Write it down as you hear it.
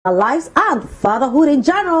our lives and fatherhood in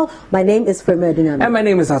general. My name is Frema Adunyame. And my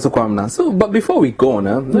name is Kwamina. So, but before we go on,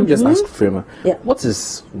 let me just ask Frema, what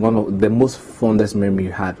is one of the most fondest memory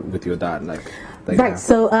you had with your dad? Right,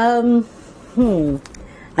 so,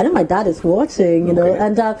 I know my dad is watching, you know,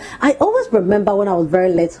 and I always remember when I was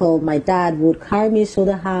very little, my dad would carry me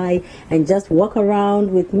shoulder high and just walk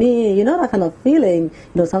around with me, you know, that kind of feeling,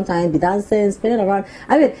 you know, sometimes be dancing, spinning around.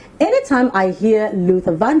 I mean, anytime I hear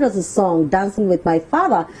Luther Vandross' song, Dancing with My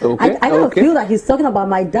Father, I kind of feel that he's talking about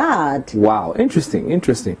my dad. Wow, interesting.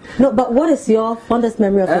 No, but what is your fondest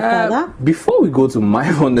memory of your father? Before we go to my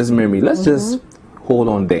fondest memory, let's just hold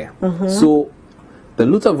on there. So, the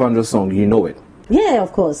Luther Vandross song, you know it? Yeah,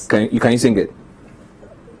 of course. Can you sing it?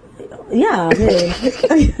 Yeah.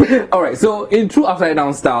 All right. So in true upside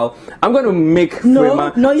down style, I'm going to make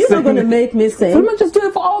Frema. No, you're not going to make me sing. Frema, just do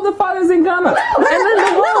it for all the fathers in Ghana. No. The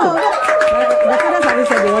fathers haven't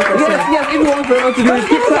said they want to sing. Yes. If you want Frema to do it,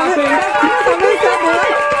 keep clapping.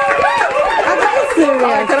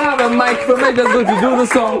 Serious. Can I have a mic? Frema just going to do the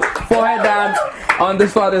song for her dad on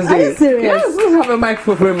this Father's Day. Are you serious? Yes. Let's have a mic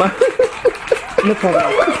for Frema. No problem.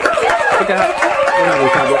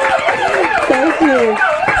 Thank you.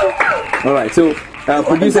 All right, so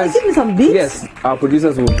producers, give me some beats? Yes, our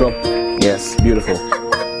producers will drop. Yes, beautiful.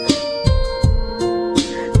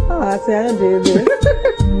 Oh, I see, I don't do this.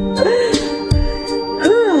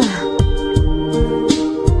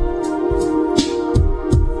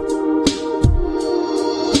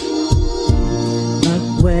 But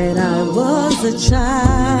when I was a child,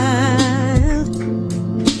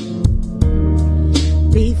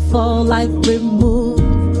 before life removed.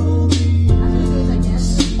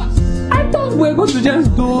 I thought we were going to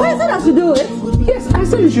just do. I said I should do it. Yes, I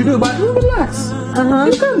said you should do it, but relax.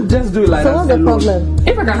 You can't just do it like that. So what's the problem?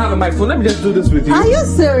 If I can have a microphone, let me just do this with you. Are you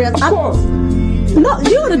serious? Of course. No,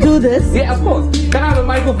 you want to do this? Yeah, of course. Can I have a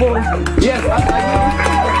microphone? Yes, I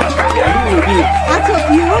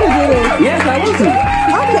thought you want to do this. Yes, I want to.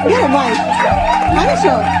 Okay, get a mic. Are you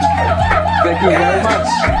sure? Thank you very much.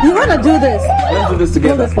 You want to do this? Let's do this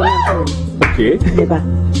together. Do this for me. Okay. Okay, bye.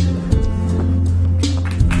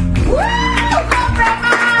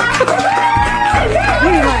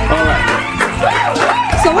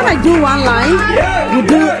 So when I do one line, you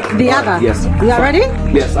do the other. Yes. You are ready?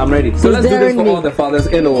 Yes, I'm ready. So let's do this for all the fathers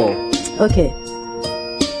in the world. Okay.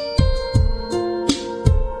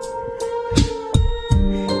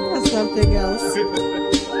 That's something else.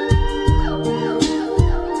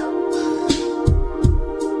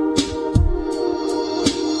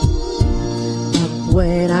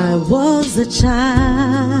 When I was a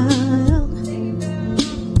child,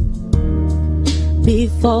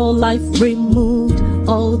 before life removed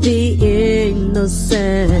all the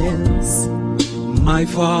innocence, my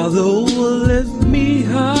father will lift me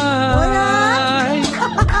high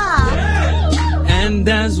and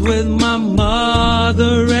dance with my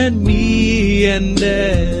mother and me, and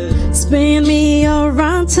then spin me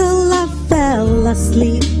around till I fell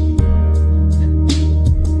asleep.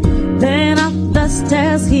 Then up the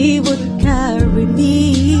stairs he would carry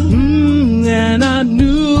me, and I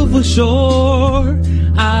knew for sure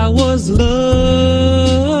I was loved.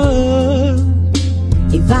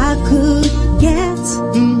 If I could get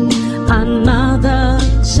another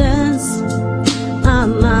chance,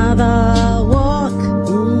 another walk,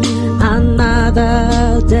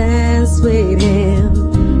 another dance with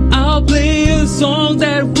him, I'll play a song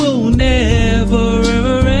that will never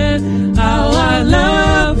ever end. How I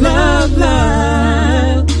love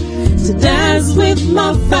to dance with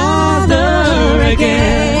my father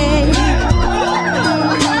again.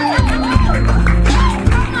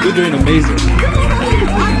 You're doing amazing.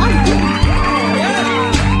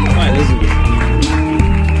 Alright, listen.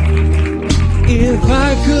 If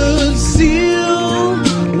I could steal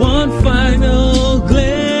one final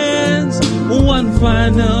glance, one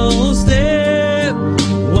final step,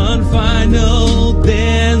 one final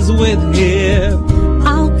dance with him,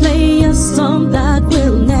 I'll play a song that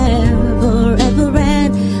will never ever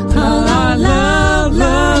end. How I love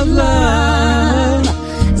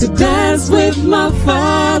to dance with my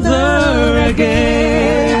father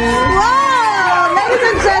again. Wow, ladies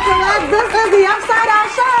and gentlemen, this is the Upside Down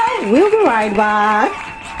Show. We'll be right back.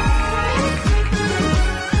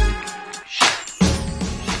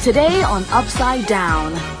 Today on Upside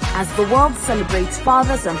Down, as the world celebrates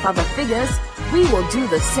fathers and father figures, we will do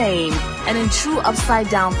the same. And in true upside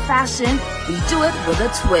down fashion, we do it with a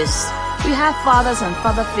twist. We have fathers and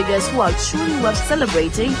father figures who are truly worth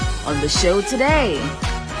celebrating on the show today.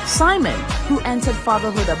 Simon, who entered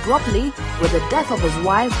fatherhood abruptly with the death of his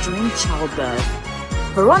wife during childbirth.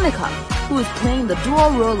 Veronica, who is playing the dual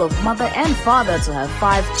role of mother and father to her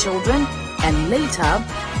 5 children, and later,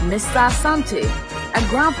 Mr. Asante, a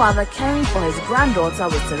grandfather caring for his granddaughter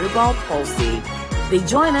with cerebral palsy. They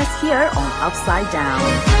join us here on Upside Down.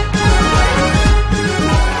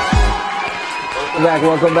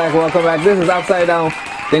 Welcome back. This is Upside Down.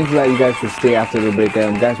 Thanks for that, you guys, to stay after the break.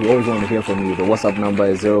 Guys, we always want to hear from you. The WhatsApp number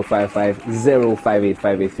is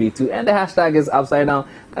 055-058-5832, and the hashtag is Upside Down.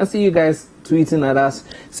 I see you guys tweeting at us,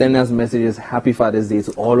 sending us messages. Happy Father's Day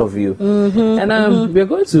to all of you. And we're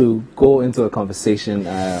going to go into a conversation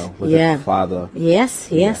with the father. Yes.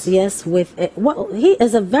 Well, he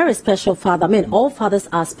is a very special father. I mean, all fathers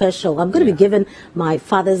are special. I'm going to be giving my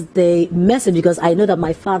Father's Day message because I know that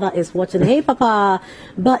my father is watching. Hey, Papa.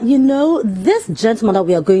 But you know, this gentleman that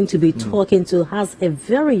we are going to be talking to has a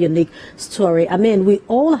very unique story. I mean, we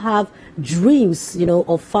all have dreams, you know,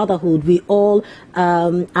 of fatherhood. We all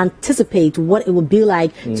anticipate what it would be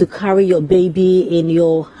like to carry your baby in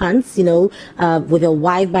your hands, you know, with your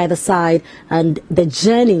wife by the side, and the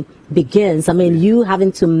journey begins. I mean, you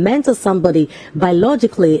having to mentor somebody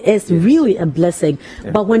biologically is really a blessing.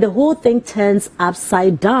 But when the whole thing turns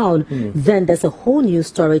upside down, then there's a whole new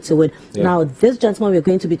story to it. Now, this gentleman we're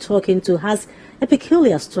going to be talking to has a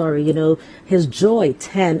peculiar story. You know, his joy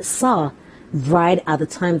turned sour right at the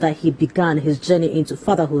time that he began his journey into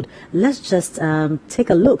fatherhood. Let's just take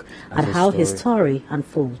a look at how his story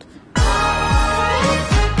unfolds.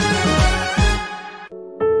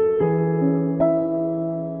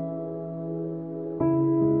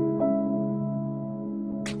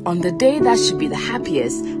 On the day that should be the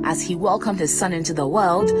happiest as he welcomed his son into the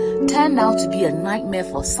world, turned out to be a nightmare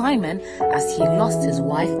for Simon as he lost his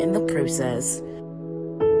wife in the process.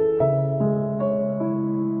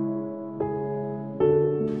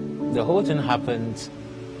 The whole thing happened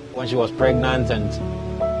when she was pregnant and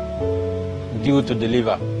due to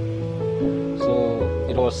deliver. So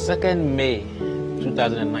it was 2nd May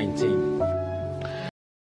 2019.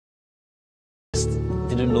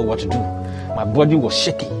 Didn't know what to do. My body was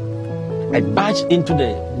shaky. I barged into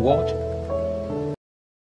the ward.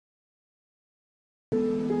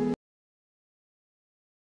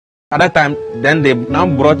 At that time, then they now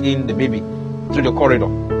brought in the baby through the corridor.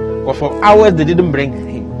 But for hours they didn't bring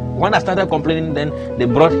him. When I started complaining, then they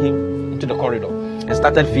brought him into the corridor and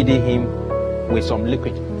started feeding him with some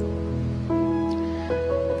liquid.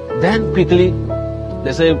 Then quickly,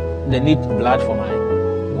 they said they need blood for my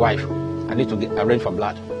wife. I need to arrange for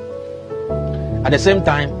blood. At the same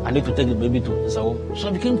time, I need to take the baby to Sao. So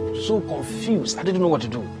I became so confused. I didn't know what to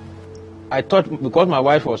do. I thought because my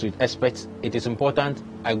wife was with experts, it is important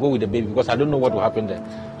I go with the baby because I don't know what will happen there.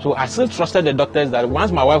 So I still trusted the doctors that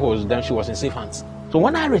once my wife was there, she was in safe hands. So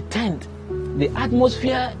when I returned, the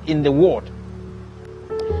atmosphere in the ward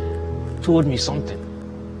told me something.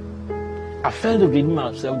 I felt within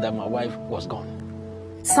myself that my wife was gone.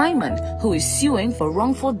 Simon, who is suing for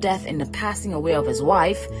wrongful death in the passing away of his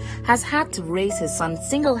wife, has had to raise his son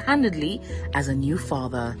single-handedly as a new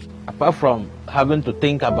father. Apart from having to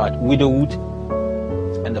think about widowhood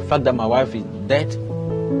and the fact that my wife is dead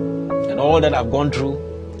and all that I've gone through,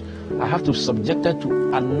 I have to subject her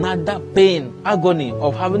to another pain, agony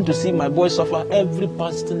of having to see my boy suffer every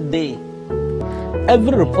passing day.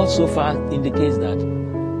 Every report so far indicates that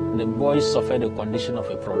the boy suffered a condition of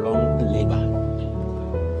a prolonged labor.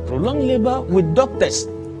 Prolonged labor with doctors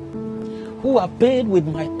who are paid with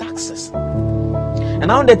my taxes. And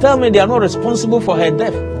now they tell me they are not responsible for her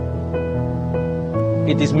death.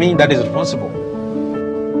 It is me that is responsible.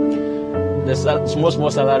 The small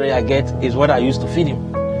salary I get is what I used to feed him.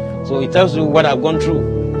 So it tells you what I've gone through.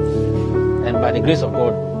 And by the grace of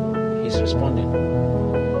God, he's responding.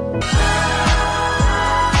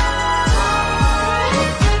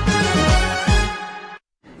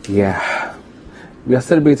 Yeah. We are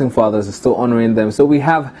celebrating fathers and still honoring them. So we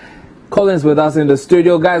have Collins with us in the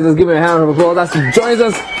studio. Guys, let's give him a hand of applause. That's who joins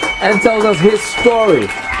us and tells us his story.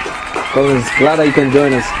 Collins, glad that you can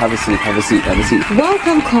join us. Have a seat, have a seat, have a seat.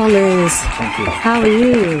 Welcome, Collins. Thank you. How are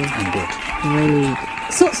you? I'm good. Great.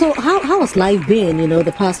 So how has life been, you know,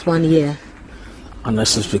 the past 1 year?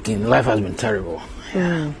 Honestly speaking, life has been terrible.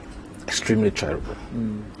 Extremely terrible.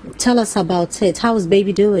 Tell us about it. How is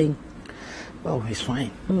baby doing? Well, he's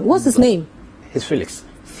fine. What's his name? He's Felix.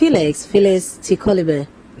 Felix Tikolibe.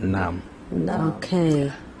 Nam.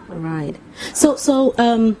 Okay, all right. So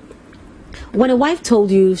when a wife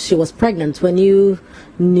told you she was pregnant, when you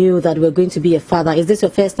knew that we were going to be a father, is this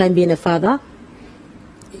your first time being a father?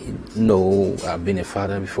 No, I've been a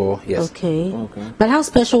father before, yes. Okay. But how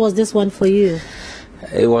special was this one for you?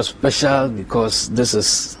 It was special because this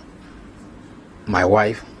is my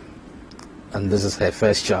wife and this is her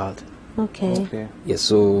first child. Okay. Yes,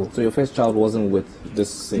 so your first child wasn't with this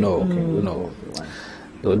same? No, no.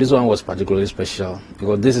 So this one was particularly special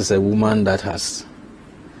because this is a woman that has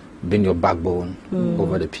been your backbone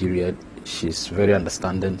over the period. She's very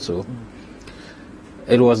understanding, so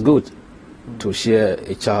it was good to share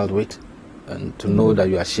a child with and to know that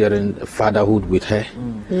you are sharing fatherhood with her.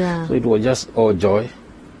 Yeah. So it was just all joy.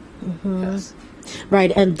 Yes.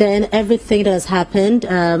 Right, and then everything that has happened,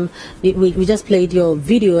 we just played your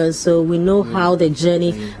video, and so we know how the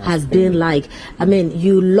journey has been like. I mean,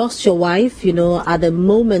 you lost your wife, you know, at the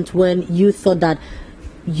moment when you thought that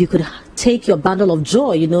you could take your bundle of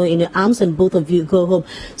joy, you know, in your arms and both of you go home.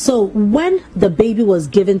 So when the baby was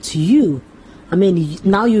given to you, I mean,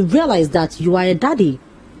 now you realize that you are a daddy.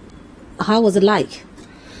 How was it like?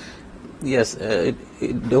 Yes, the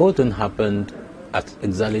whole thing happened at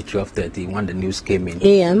exactly 12:30 when the news came in.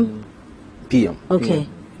 AM? PM. Okay.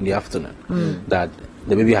 In the afternoon, that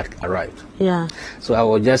the baby had arrived. Yeah. So I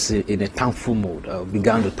was just in a thankful mode. I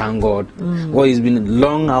began to thank God. Well, it's been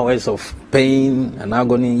long hours of pain and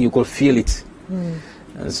agony. You could feel it.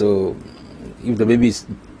 And so if the baby is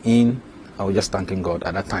in, I was just thanking God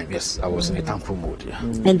at that time. Yes, I was in a thankful mood. Yeah.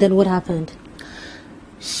 And then what happened?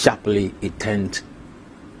 Sharply, it turned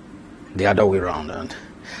the other way around. And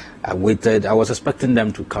I waited. I was expecting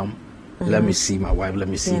them to come. Let me see my wife. Let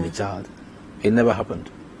me see the child. It never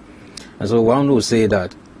happened. And so one will say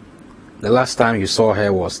that the last time you saw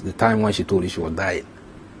her was the time when she told you she was dying.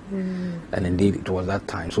 And indeed, it was that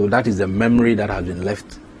time. So that is the memory that has been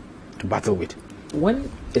left to battle with.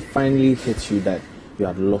 When it finally hit you that you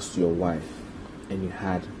had lost your wife and you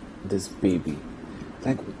had this baby,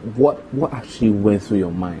 like what actually went through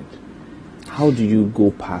your mind? How do you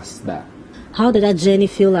go past that? How did that journey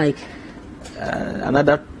feel like?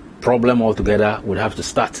 Another problem altogether would have to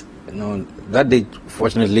start. You know, that day,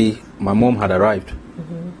 fortunately, my mom had arrived.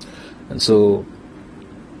 And so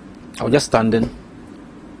I was just standing,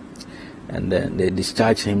 and then they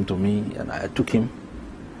discharged him to me, and I took him.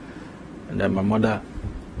 And then my mother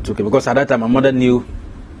took him, because at that time my mother knew.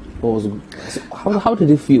 What was, how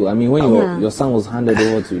did it feel? I mean, when your son was handed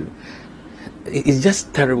over to you? It's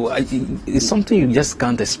just terrible. It's something you just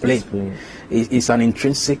can't explain. It's an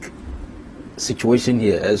intrinsic situation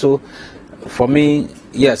here. So for me,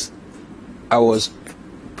 yes, I was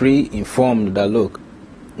pre-informed that, look,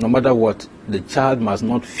 no matter what, the child must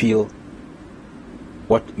not feel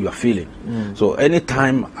what you are feeling. So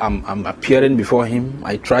anytime I'm appearing before him,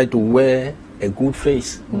 I try to wear a good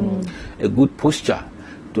face, a good posture,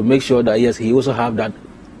 to make sure that, yes, he also have that.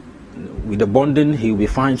 With the bonding, he will be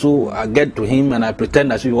fine. So I get to him and I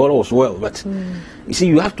pretend as if all was well. But you see,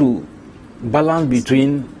 you have to balance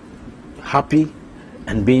between happy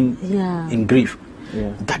and being in grief.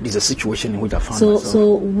 That is a situation in which I found myself.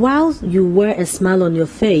 So while you wear a smile on your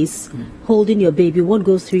face, holding your baby, what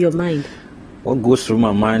goes through your mind? What goes through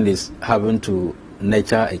my mind is having to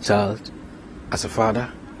nurture a child as a father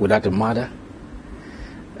without a mother,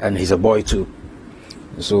 and he's a boy too.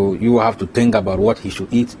 So you have to think about what he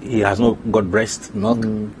should eat. He has not got breast milk,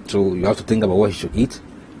 so you have to think about what he should eat,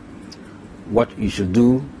 what you should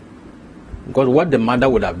do, because what the mother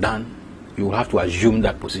would have done, you have to assume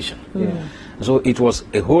that position. So it was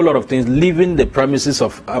a whole lot of things. Leaving the premises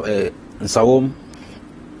of Nsawam,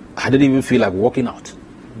 I didn't even feel like walking out.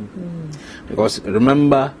 Because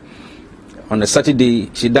remember, on a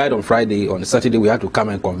Saturday, she died on Friday. On a Saturday, we had to come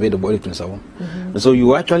and convey the body to Nsawam. So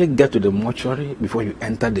you actually get to the mortuary before you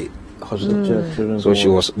enter the hospital. So she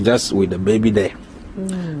was just with the baby there.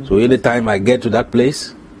 So anytime I get to that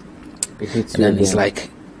place, then it's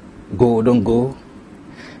like, go, don't go.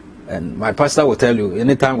 And my pastor will tell you,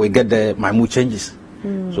 anytime we get there, my mood changes.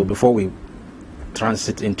 So before we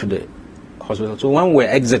transit into the hospital. So when we're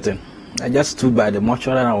exiting, I just stood by the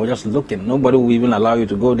mortuary and I was just looking. Nobody will even allow you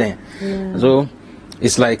to go there. So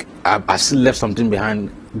it's like I still left something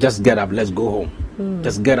behind. Just get up, let's go home.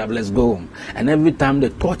 Just get up, let's go home. And every time the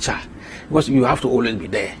torture, because you have to always be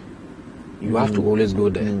there. You have to always go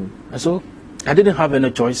there. And so I didn't have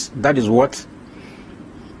any choice. That is what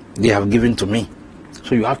they have given to me.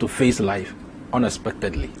 So you have to face life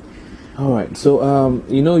unexpectedly. All right. So,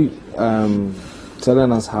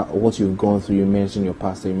 telling us what you've gone through, you mentioned your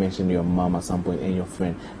pastor, you mentioned your mom at some point, and your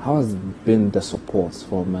friend. How has been the support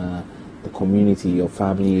from the community, your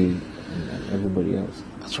family, and everybody else?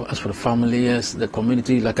 As for the family, yes, the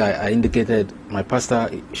community, like I indicated, my pastor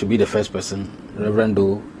should be the first person. Reverend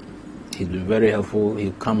Doe, he's been very helpful.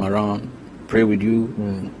 He'll come around, pray with you,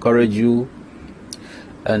 encourage you,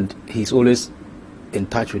 and he's always in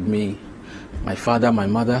touch with me. My father, my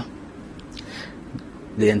mother,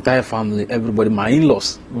 the entire family, everybody, my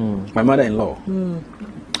in-laws, my mother-in-law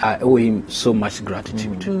I owe him so much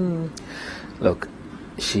gratitude. Look,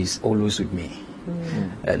 she's always with me.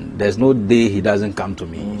 And there's no day he doesn't come to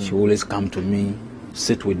me. She always come to me,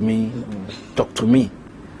 sit with me, talk to me.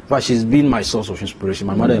 But she's been my source of inspiration.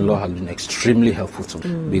 My mother-in-law has been extremely helpful to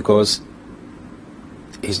me because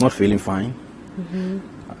he's not feeling fine.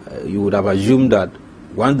 You would have assumed that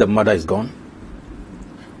once the mother is gone,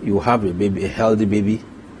 you have a baby, a healthy baby,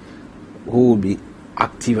 who will be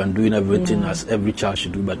active and doing everything as every child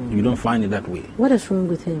should do, but you don't find it that way. What is wrong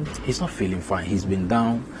with him? He's not feeling fine. He's been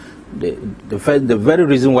down. The very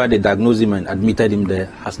reason why they diagnosed him and admitted him there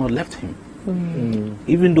has not left him.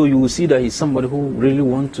 Even though you will see that he's somebody who really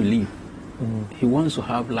wants to live. He wants to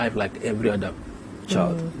have life like every other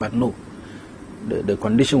child, but no, the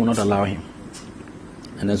condition will not allow him.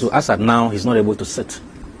 And then so as at now, he's not able to sit.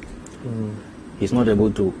 He's not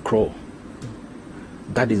able to crawl.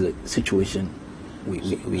 That is a situation we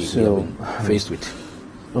have been faced with.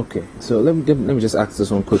 Okay, so let me just ask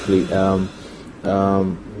this one quickly.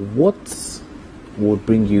 What would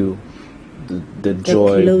bring you the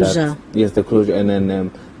joy? Closure. The closure, and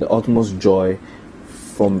then the utmost joy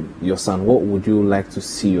from your son. What would you like to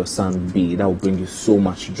see your son be that would bring you so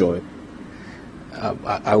much joy?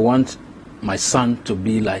 I want my son to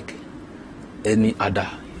be like any other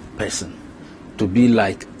person, to be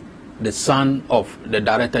like the son of the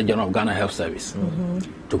Director General of Ghana Health Service,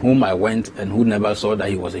 to whom I went and who never saw that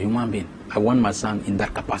he was a human being. I want my son in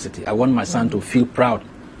that capacity. I want my son to feel proud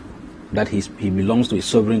that he belongs to a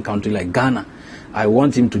sovereign country like Ghana. I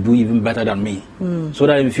want him to do even better than me, so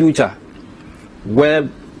that in future, where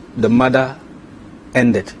the mother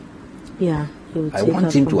ended, I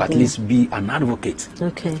want him to at least be an advocate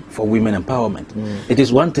for women empowerment. It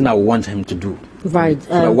is one thing I want him to do. Right.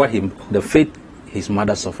 So the fate his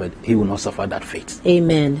mother suffered, he will not suffer that fate.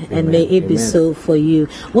 Amen. And may it be so for you.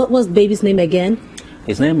 What was baby's name again?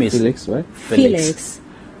 His name is Felix, right? Felix.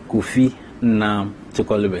 Kofi Nam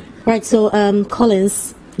Tukolebe. Right. So,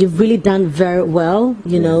 Collins, you've really done very well,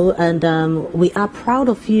 you know, and we are proud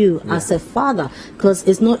of you as a father, because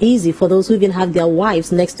it's not easy for those who even have their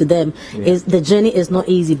wives next to them. The journey is not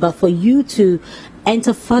easy, but for you to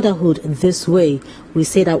enter fatherhood this way, we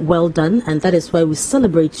say that well done, and that is why we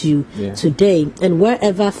celebrate you today. And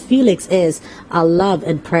wherever Felix is, our love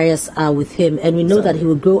and prayers are with him, and we know that he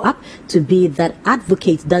will grow up to be that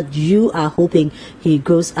advocate that you are hoping he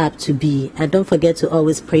grows up to be. And don't forget to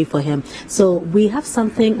always pray for him. So we have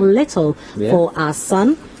something little for our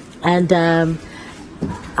son, and our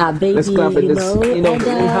baby. Let's clap at this. You know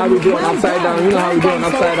how we do it upside down. You know how we do it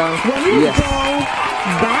upside down. When you go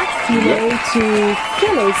back, you know, to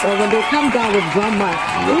Felix, or when they come down with grandma,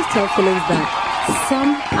 please tell Felix that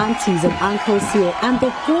some aunties and uncles here and the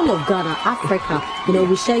whole of Ghana, Africa, you know,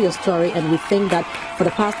 we share your story, and we think that for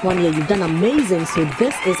the past 1 year you've done amazing. So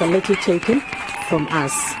this is a little token from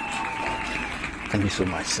us. Thank you so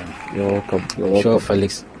much, son. You're welcome. I'm sure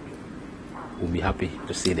Felix will be happy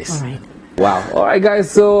to see this. All right. Wow. All right, guys.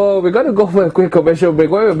 So we're going to go for a quick commercial break.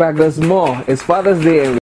 When we're back, there's more. It's Father's Day.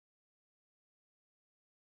 And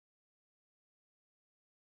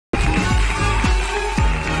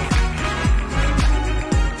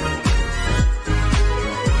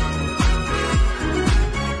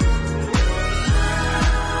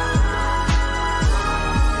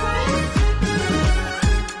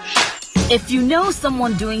If you know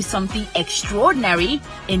someone doing something extraordinary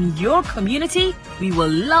in your community, we will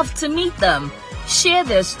love to meet them. Share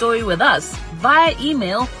their story with us via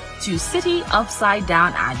email to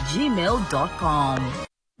cityupsidedown@gmail.com.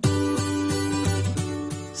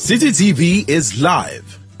 City TV is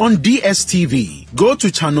live on DSTV. Go to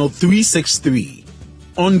channel 363.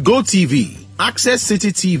 On GoTV, access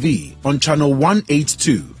City TV on channel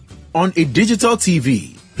 182. On a digital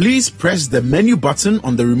TV, please press the menu button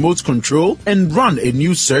on the remote control and run a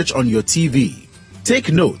new search on your TV. Take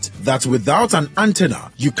note that without an antenna,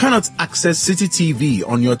 you cannot access City TV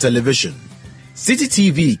on your television. City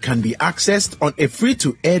TV can be accessed on a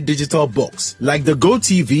free-to-air digital box like the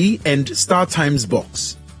GoTV and StarTimes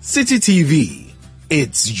box. City TV,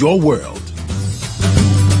 it's your world.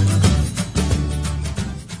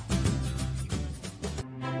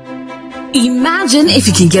 Imagine if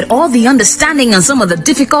you can get all the understanding on some of the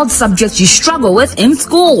difficult subjects you struggle with in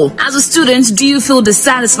school. As a student, do you feel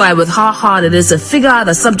dissatisfied with how hard it is to figure out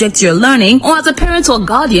the subjects you're learning? Or as a parent or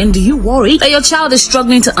guardian, do you worry that your child is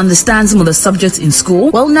struggling to understand some of the subjects in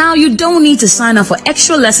school? Well, now you don't need to sign up for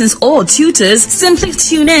extra lessons or tutors. Simply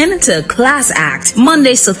tune in to Class Act,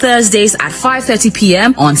 Mondays to Thursdays at 5:30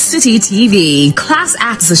 p.m. on City TV. Class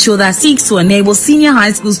Act is a show that seeks to enable senior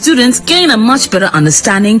high school students gain a much better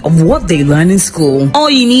understanding of what they you learn in school. All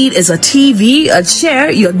you need is a TV, a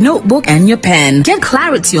chair, your notebook, and your pen. Get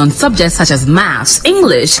clarity on subjects such as maths,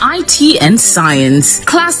 English, IT, and science.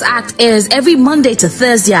 Class Act airs every Monday to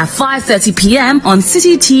Thursday at 5:30 p.m. on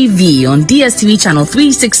City TV, on DSTV channel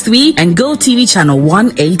 363 and GoTV channel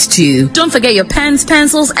 182. Don't forget your pens,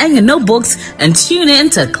 pencils, and your notebooks, and tune in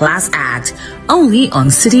to Class Act, only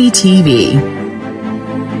on City TV.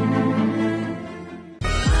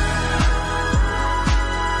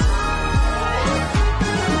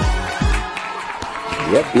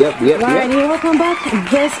 Right, welcome back.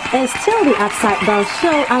 This is still the Upside Down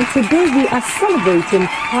Show, and today we are celebrating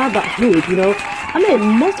fatherhood.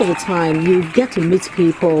 Most of the time you get to meet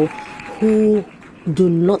people who do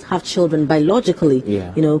not have children biologically,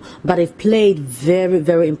 but they've played very,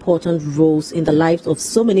 very important roles in the lives of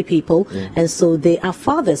so many people, and so they are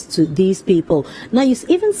fathers to these people. Now, you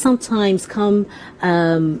even sometimes come,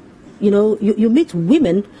 you meet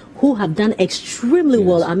women who have done extremely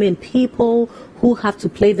well. People who have to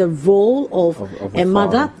play the role of a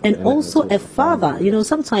mother and also a father.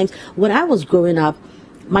 Sometimes when I was growing up,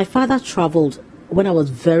 my father traveled when I was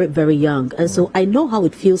very, very young. And so I know how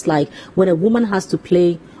it feels like when a woman has to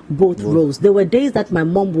play both roles. There were days that my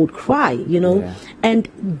mom would cry, And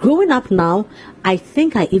growing up now, I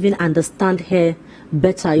think I even understand her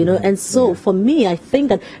better, and so for me, I think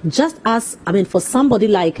that just as, for somebody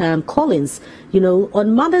like Collins,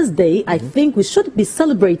 on Mother's Day, I think we should be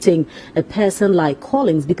celebrating a person like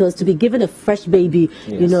Collins, because to be given a fresh baby,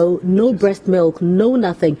 no breast milk, no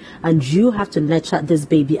nothing, and you have to nurture this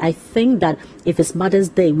baby. I think that if it's Mother's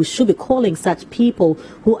Day, we should be calling such people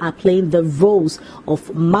who are playing the roles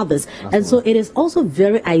of mothers. And so it is also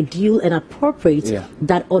very ideal and appropriate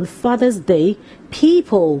that on Father's Day,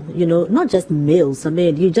 people, not just males,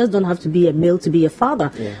 you just don't have to be a male to be a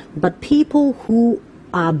father, but people who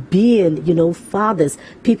are being, fathers,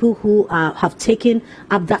 people who have taken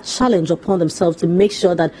up that challenge upon themselves to make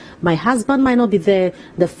sure that my husband might not be there,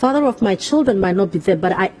 the father of my children might not be there,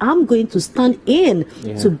 but I am going to stand in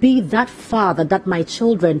to be that father that my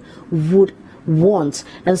children would want.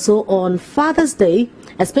 And so on Father's Day,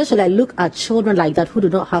 especially I look at children like that who do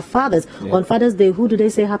not have fathers. On Father's Day, who do they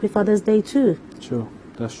say Happy Father's Day to? True.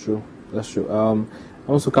 That's true. I'm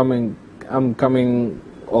coming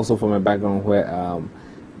also from a background where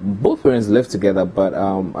both parents lived together, but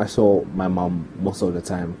I saw my mom most of the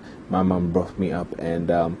time. My mom brought me up,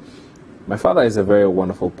 and my father is a very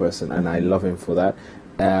wonderful person, and I love him for that.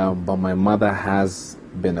 But my mother has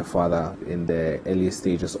been a father in the early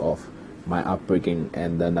stages of my upbringing,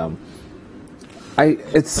 and then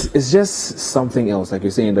it's just something else, like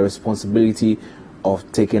you're saying, the responsibility of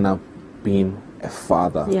taking up being a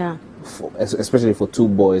father, especially for two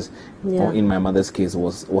boys, or in my mother's case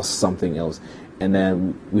was something else. And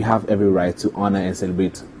then we have every right to honor and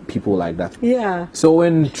celebrate people like that. So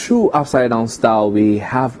in true Upside Down style, we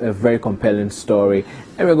have a very compelling story,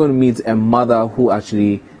 and we're going to meet a mother who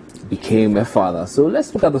actually became a father. So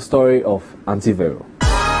let's look at the story of Auntie Vero.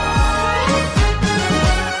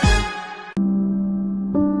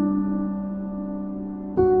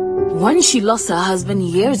 When she lost her husband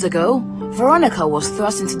years ago, Veronica was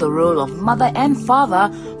thrust into the role of mother and father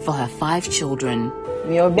for her 5 children.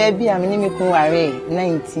 Your baby, I'm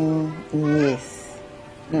 19 years.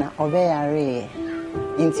 Na obeyare.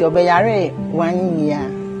 Into obeyare 1 year,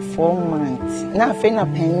 4 months. Na fena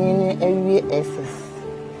penny every SS.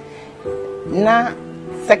 Na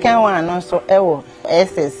second one also ewo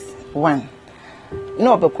SS1.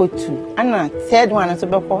 No beko 2. And third one also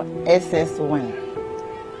beko SS1.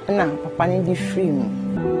 Na papa ni di free me.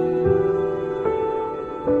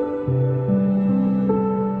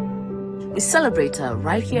 We celebrate her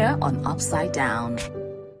right here on Upside Down.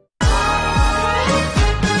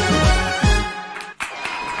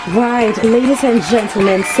 Right, ladies and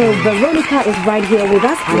gentlemen, so Veronica is right here with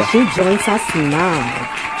us, and she joins us now.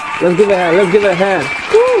 Let's give her a hand. Let's give her a hand.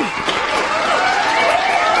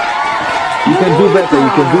 You can do better.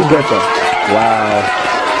 You can do better. Wow.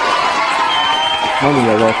 Mommy,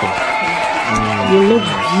 you're welcome. You look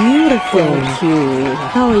beautiful. Thank you.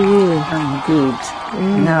 How are you? I'm good.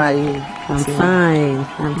 How are you? I'm fine.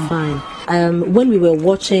 I'm fine. When we were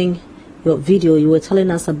watching your video, you were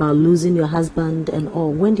telling us about losing your husband and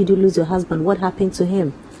all. When did you lose your husband? What happened to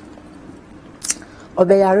him?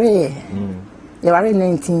 Obeyare. You are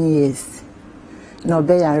 19 years. No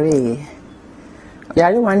obeyare. You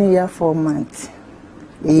are 1 year, 4 months.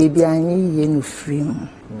 You be no free.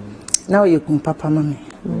 Now you can papa mommy.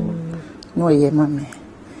 No ye mommy.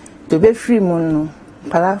 To be free mono.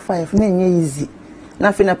 Para 5 na easy.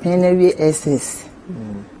 Na fina pen na we SS.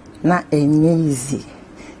 Na easy.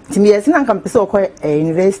 Timmy, I'm come so quite a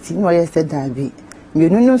university, no, yes, said Darby. You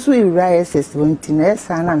know, so you rise as one to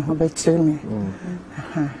son and Hobart me.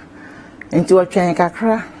 Into a train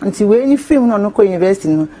cacra until when you film on no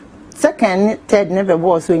university. Second, Ted never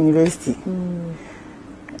was so university.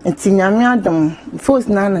 And Tinyam, first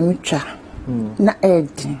Nana Mitra, not Ed.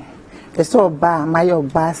 The so bar, my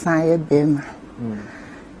old bar, sign a bema.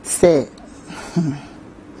 Say,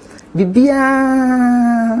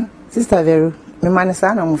 Bibia, Sister Vero, my man is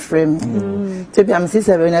an old friend. To be a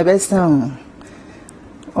sister when I best sound.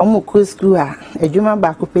 Omo school, a Juma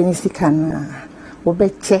back of penny sican,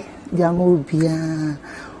 Obeche, Jamubia,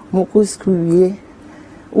 Moku school.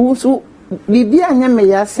 Also, Bibia never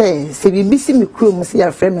ya say, Bibi me crew must see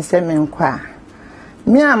a friend, Miss Qua.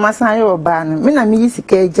 Me, I must say, your ban, Mina me is a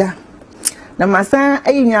caja. The Massa,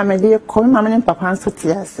 I dear, call Mamma and Papa and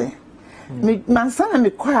Sotiase. My son and me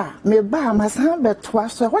cry, me bar, my son, but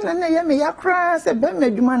twice, so when I may cry, said Ben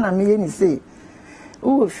Medumana, me say.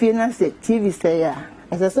 Oh, Fiona said, TV say,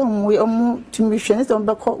 as I saw we almost to missions on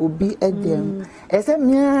the court would be at them. As a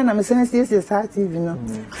man, I'm a sensitive society, you know,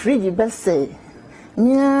 free best say.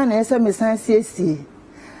 Mian as a message CC.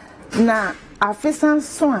 Now, I feel some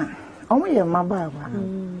swan. Only a mababa.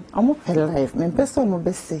 Almost her life, my person will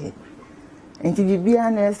be say. And to be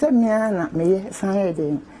an as a miana may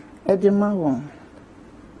sign at the man.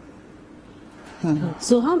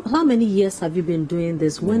 So how many years have you been doing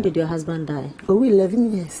this? When did your husband die? Oh,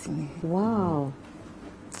 11 years. Wow.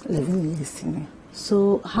 11 years.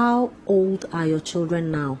 So how old are your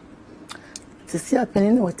children now? To see a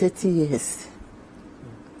penny or 30 years.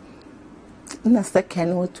 The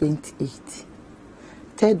second one 28.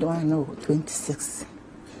 Third one no 26.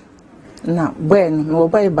 Now when no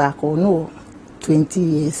buy back or no 20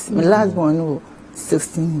 years. My last one no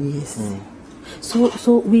 16 years.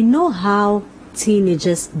 So we know how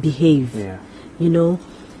teenagers behave. Yeah. You know,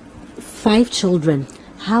 5 children.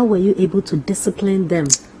 How were you able to discipline them?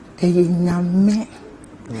 Nyame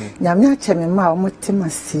acheme ma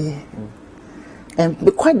omotemase.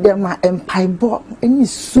 Because them are empire any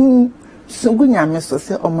soon so good nyame so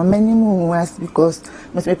say omamani mu was because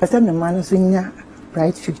me person me man so nya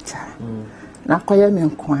bright future. Na kwaya me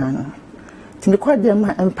nkoa no. Ti because them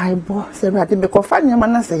are empire say ba te be ko fa nyama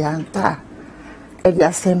na say yanta. E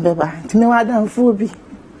dia sembe ba. Ti me wa dan fu bi.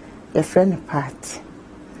 Your friend part.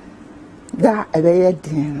 Da ebe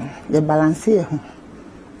din the balance here.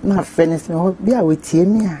 My friends me be a wetie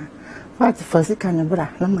me a. What for se kan bra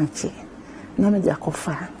na machi. Na me dia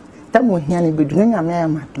kofa. Ta mo hia ne bedu na nyame ya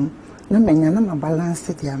madum. Na menya na ma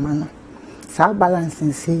balance the amano. Sa balance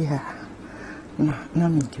in see her. Na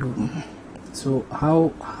me do. So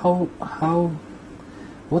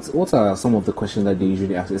what are some of the questions that they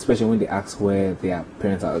usually ask, especially when they ask where their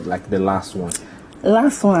parents are, like the last one?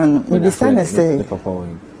 Last one, we decided to say,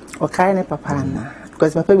 okay, ne papa na.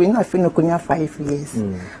 Because papa we not feel no kunya 5 years.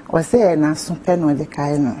 We say na so pen no de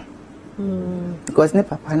kai no. Because ne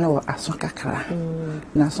papa no aso kakra.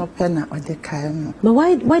 Na so pen na de kai no. But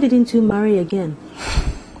why didn't you marry again?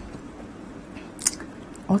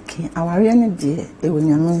 Okay, our ne de e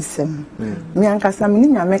wonyame nsem. Me ankasa me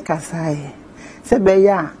nyame kasa e. Se be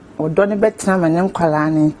ya odo ne betena ma ne nkwala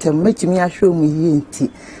ne ntem metimi ahwe mu yi enti.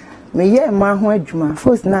 Me ye ma ho adwuma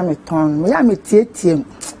first na me ton me ya me tietie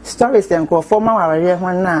stories enko for ma ware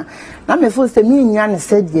ho na me first me nya ne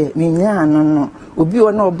se de me nya no obi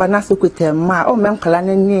wo na oba na sokote ma o me nkwala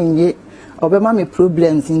na nyenye obema me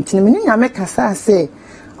problems enti me nya me kasa se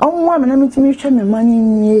onwa me na metimi hwe me mani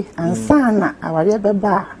nye ansa na aware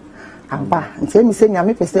beba aba enti me se nya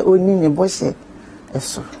me pese oni ne boshe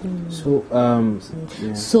eso.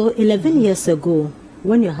 So 11 years ago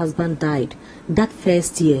when your husband died, that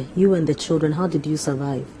first year, you and the children, how did you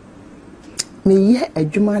survive? Me ye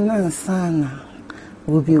adwuma na nsana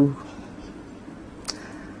obi u.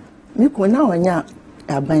 Me ko na onya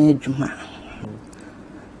aban adwuma.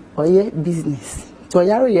 Oye business. To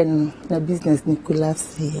yaro ye no na business ni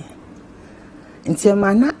collapse ye. Nti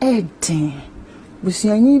ma na eden.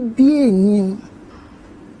 Busuanyi bi enyim.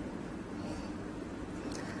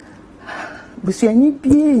 Busuanyi bi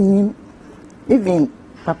enyim. Even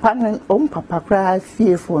papa and papa cry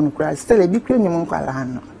fearful and cry still a big cranium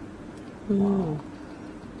kwala. Wow.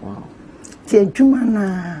 Tia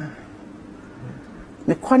Jumana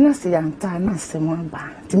the corner say anta na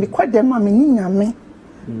semamba. To be quite them mammy me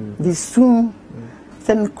the soon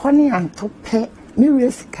send conny and tope me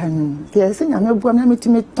race can. There's a yammy woman to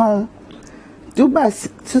me tongue. Do by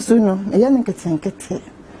Susuno, a young kete,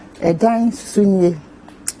 a dying soon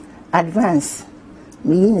advance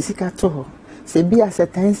me in a sicato. Se be a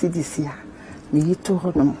certain this year, me to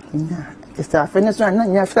hold them in Just a friend, so I'm not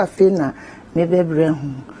your fina, maybe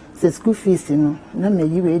bring the school fees, you know, no may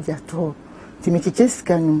you wage at all. Timothy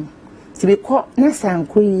Chescan, to be caught next and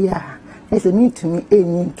queer, as a need to me a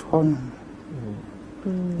need to honor.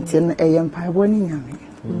 It's an empire warning.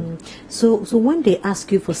 So when they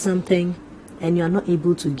ask you for something and you are not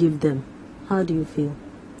able to give them, how do you feel?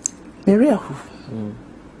 Maria,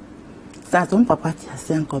 that's on Papa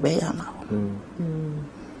Sanko Bayama.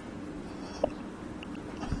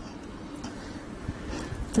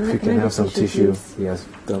 If you can have some tissue, yes,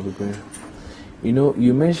 that'll be great. You know,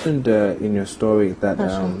 you mentioned in your story that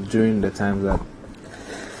during the time that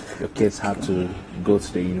your kids had to go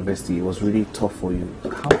to the university, it was really tough for you.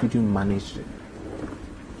 How did you manage it?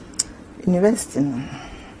 University,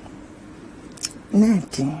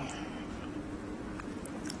 19.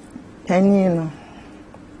 And you know,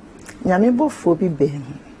 Yamibo for be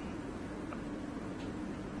ben.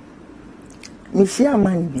 Mishia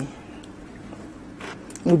Manby.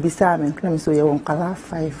 You be Simon, Clem, so you won't call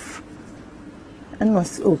 5. And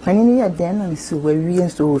was opening here then, and so we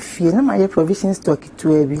and so fear. No, my provision stock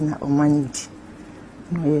to a winner or manage.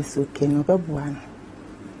 No, yes, okay, no, but one.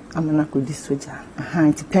 I'm not good soldier.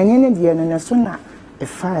 It's penny in the end, and a sooner a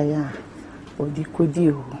fire or the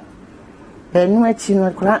codio. Then what you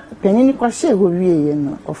know, penny crochet who we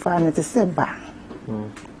or find it a step back.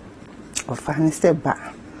 Or find a step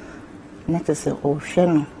back. Next, say, oh,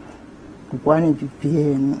 Shannon. One be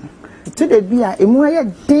to the beer, a more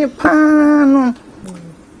deep pan.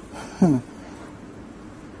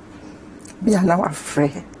 Be now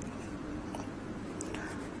afraid.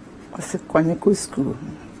 Was a chronicle school.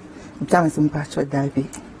 Johnson Patcher Davy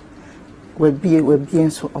will be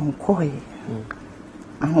so on coy.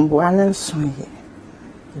 I'm one and so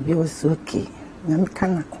be was okay.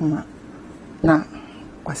 Namikana Kuma. Now,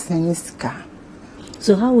 was any scar.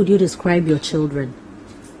 So, how would you describe your children?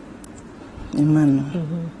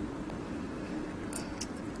 Emmanuel.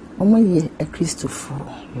 Omo a Christopher.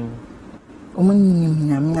 Omo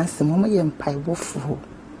nyamina se omo ye mpaibo fu.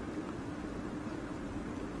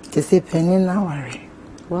 Ke se penny na worry.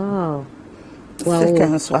 Wow.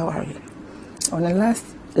 Second so worry. On the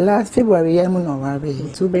last February I'm no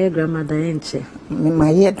worry. To be grandmother enche. My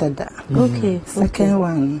year dada. Okay. Second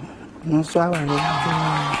one no so worry.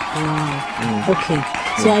 Okay.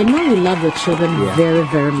 So I know you love your children very,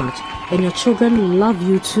 very much. And your children love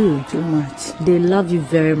you too. Too much. They love you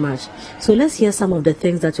very much. So let's hear some of the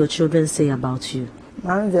things that your children say about you.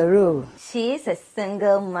 Mom Zero. She is a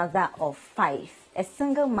single mother of 5. A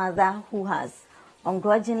single mother who has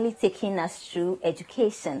ungrudgingly taken us through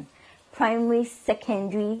education, primary,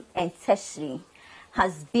 secondary, and tertiary.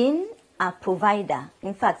 Has been our provider,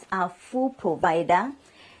 in fact, our full provider,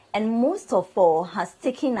 and most of all has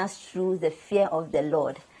taken us through the fear of the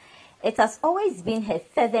Lord. It has always been her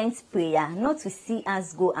fervent prayer not to see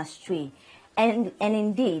us go astray. And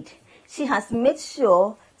indeed, she has made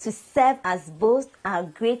sure to serve as both our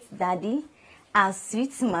great daddy, our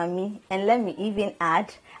sweet mommy, and let me even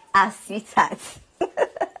add, our sweetheart.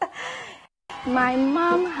 My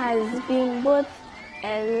mom has been both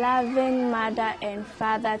a loving mother and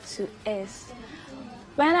father to us.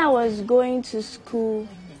 When I was going to school,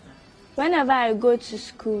 whenever I go to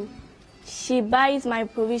school, she buys my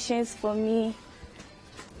provisions for me,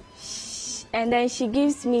 and then she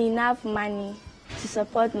gives me enough money to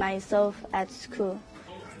support myself at school.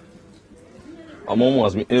 Our mom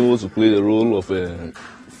has been able to play the role of a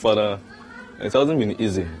father, and it hasn't been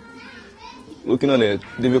easy. Looking at the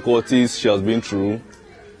difficulties she has been through,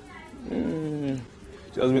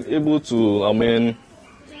 she has been able to,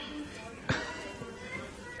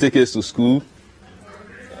 take us to school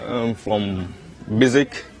from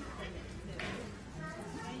basic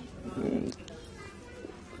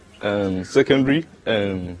and secondary,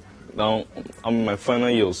 and now I'm in my final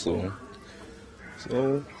year or so.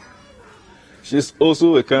 So she's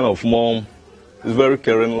also a kind of mom. She's very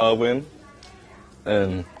caring, loving,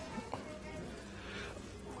 and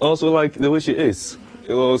also like the way she is.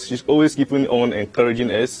 She's always keeping on encouraging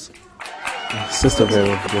us. Sister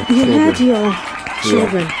Vero, you had your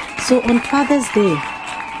children. So on Father's Day,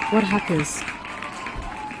 what happens?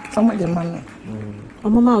 Some of the money.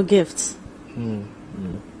 Or mama or gifts?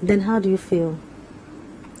 Then how do you feel?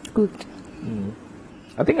 Good.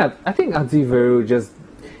 I think Auntie Vero just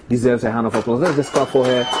deserves a hand of applause. Let's just clap for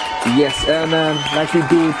her. Yes, and like we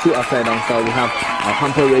do to Upside Down Style, we have our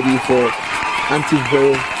hamper ready for Auntie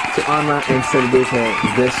Vero to honor and celebrate her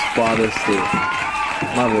this Father's Day.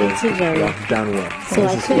 Marvelous. You have done well. So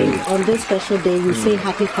I think on this special day, we say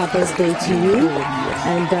Happy Father's Day to you.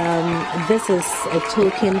 And this is a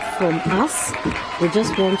token from us. We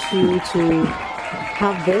just want you to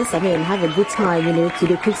have this, have a good time,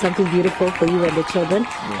 to cook something beautiful for you and the children.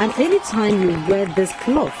 And anytime you wear this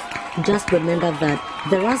cloth, just remember that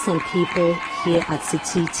there are some people here at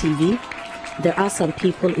City TV, there are some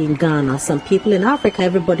people in Ghana, some people in Africa,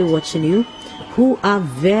 everybody watching you, who are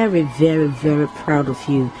very, very, very proud of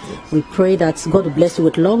you. We pray that God will bless you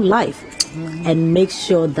with long life and make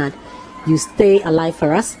sure that you stay alive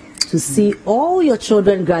for us to see all your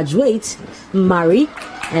children graduate, marry,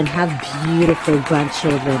 and have beautiful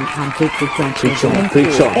grandchildren and great grandchildren.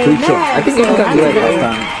 Preach on. I think every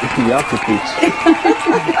time you have to preach.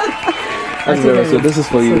 So this is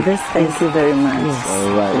for you. Thank you very much. Yes.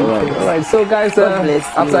 All right. So guys,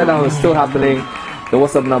 Upside Down is still happening. The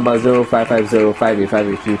WhatsApp number is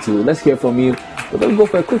 0550585832. Let's hear from you. We're going to go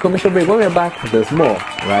for a quick commercial break. When we're back, there's more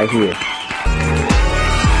right here.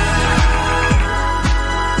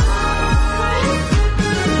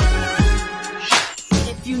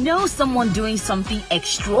 If you know someone doing something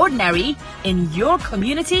extraordinary in your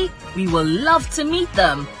community, we will love to meet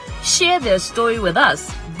them. Share their story with us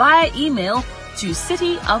via email to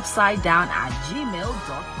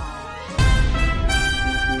cityupsidedown@gmail.com.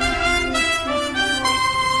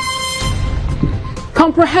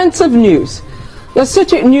 Comprehensive news. The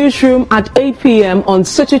City Newsroom at 8 p.m. on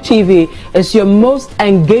City TV is your most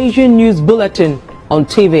engaging news bulletin on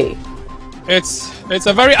TV. It's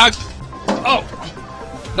a very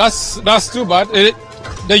that's too bad.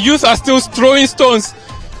 The youth are still throwing stones.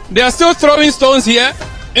 They are still throwing stones here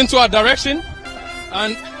into our direction.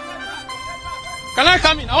 And can I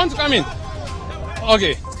come in? I want to come in.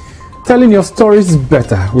 Okay. Telling your stories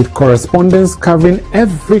better with correspondence covering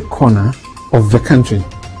every corner of the country.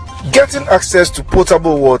 Getting access to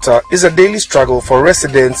potable water is a daily struggle for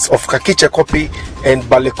residents of Kakichekopi and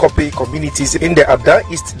Balekopi communities in the Ada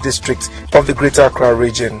East district of the Greater Accra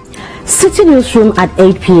region. City Newsroom at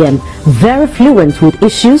 8 p.m. Very fluent with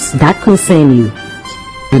issues that concern you.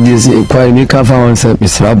 It is quite me cover on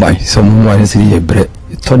Mr. Rabbi. Someone is here, bread.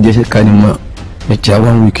 Told you kind of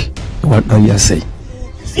 1 week. What do you say?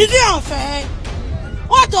 Is it unfair?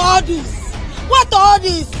 What all this? What all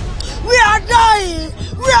this? We are dying!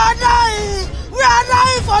 We are dying! We are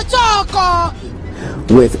dying for Choco!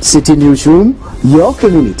 With City Newsroom, your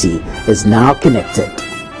community is now connected.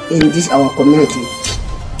 In this our community,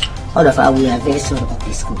 all of us we are very sorry about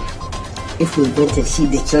this school. If we went to see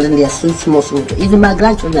the children, they are so small. Even my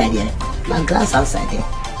grandchildren are there. My grands outside there.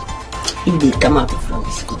 If they come out from the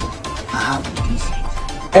school, I have to be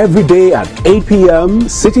safe. Every day at 8 p.m.,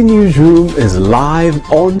 City Newsroom is live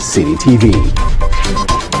on City TV.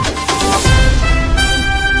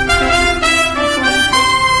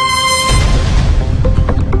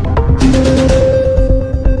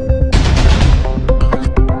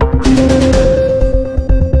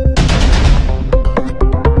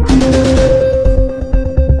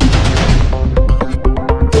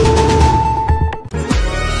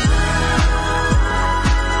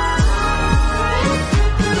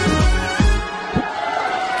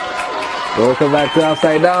 Welcome back to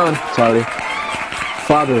Upside Down, Charlie.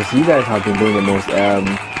 Fathers, you guys have been doing the most.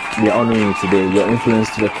 We're honoring you today. Your influence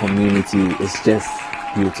to the community is just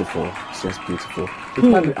beautiful. It's just beautiful.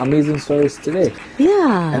 We've had amazing stories today.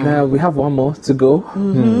 Yeah. And we have one more to go.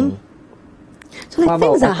 So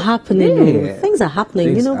things are happening. Yeah. Things are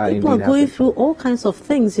happening. Things People are going through all kinds of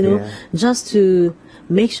things, just to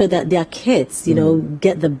make sure that their kids,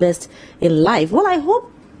 get the best in life. Well, I hope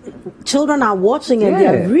children are watching and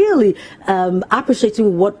they're really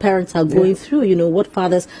appreciating what parents are going through, what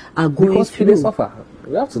fathers are going through. Because they suffer.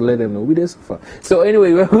 We have to let them know we did suffer. So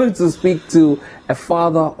anyway, we're going to speak to a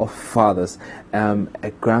father of fathers,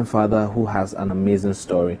 a grandfather who has an amazing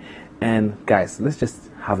story. And guys, let's just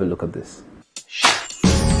have a look at this.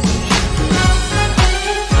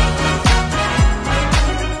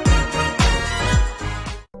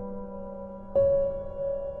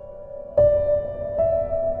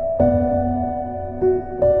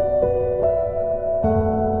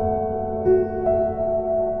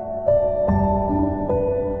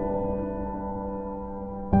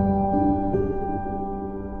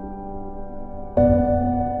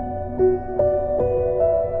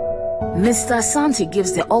 Mr. Asante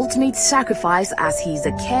gives the ultimate sacrifice as he is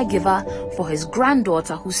a caregiver for his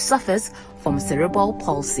granddaughter who suffers from cerebral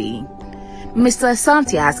palsy. Mr.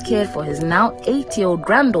 Asante has cared for his now 8-year-old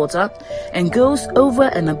granddaughter and goes over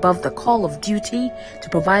and above the call of duty to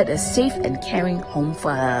provide a safe and caring home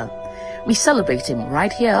for her. We celebrate him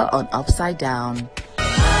right here on Upside Down.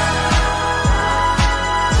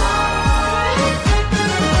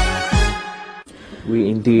 We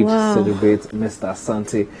indeed celebrate Mr.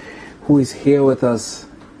 Asante, who is here with us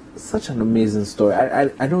such an amazing story.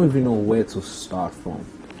 I don't even know where to start from.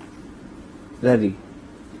 Daddy,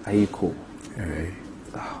 are you cool? Hey.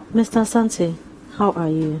 Mr. Asante, how are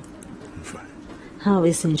you? I'm fine. How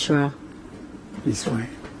is Inshura? It's fine.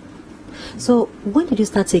 So, when did you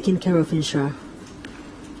start taking care of Inshura?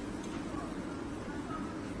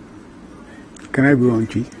 Can I go on,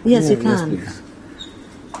 Chief? Yes, you can. Yes,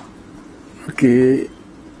 okay.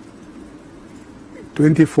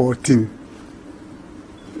 2014.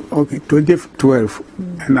 Okay, 2012.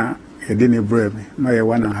 And I didn't break me. My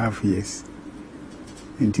 1.5 years.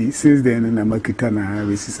 And since then, I'm a kitana.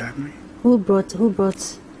 Who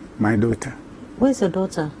brought? My daughter. Where's your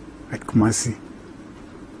daughter? At Kumasi.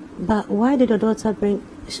 But why did your daughter bring?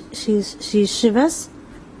 She's shivers.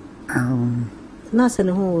 Not in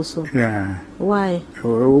the home also. Yeah. Why?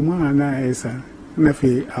 Oh, man, I is a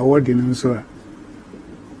nephew awarding so.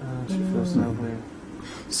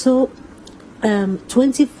 So,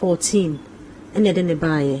 2014, and you didn't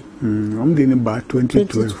buy it. I'm doing about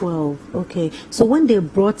 2012. 2012. Okay. So when they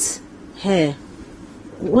brought her,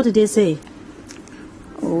 what did they say?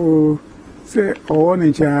 Oh, say, oh,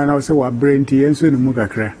 I was a brain tea and soon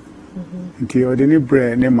mukakra. Until you didn't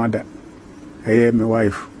bread, no mother. I am my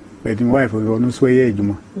wife. But my wife was on the way.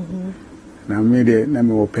 Now, made a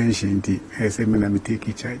number of pension tea. I said, I'm take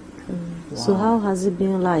each child. So, how has it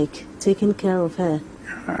been like taking care of her?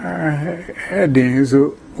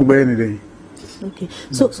 So, okay.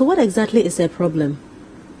 So what exactly is her problem?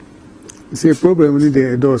 It's a problem with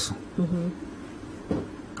the dose.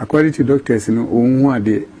 According to doctors, you know, on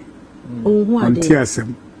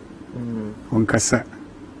TSM, on Kasa.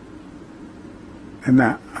 And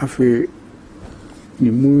now, after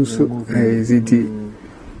the moon, so is it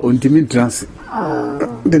on Timmy Trans?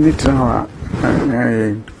 The Nitra,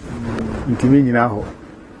 Timmy now.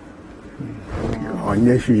 On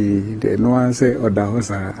Yashi, the no one say, or the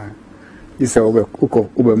house is over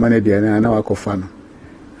cook over money, and now I call fun.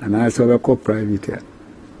 And I saw a co private,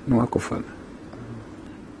 no fun.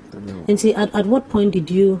 And see, at what point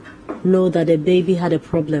did you know that the baby had a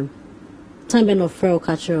problem? Time ben of feral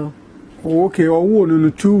catcher. Okay, or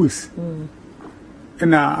one 2 weeks.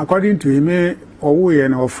 And according to him, or we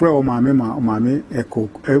and our frail mammy, echo,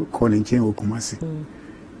 calling chain or Kumasi.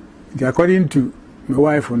 According to my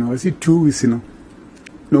wife, when I was 2 weeks,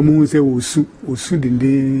 no moon say, was soon in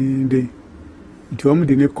the day. It only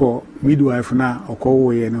didn't call midwife now or call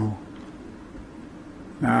way and all.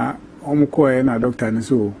 Now, call and a doctor and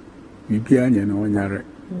so. We be on your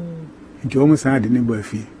it almost had in a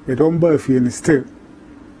buffy. It on buffy and still.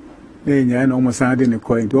 Then you almost had in a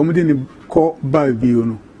coin. To almost didn't call Baby, you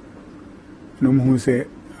know. No more say,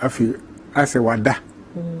 I feel as a wada.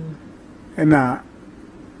 And now,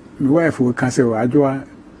 my wife will cancel Adjoa.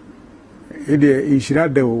 It should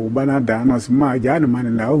have the Banada, not my young man,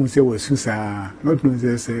 and I won't say was Susa, not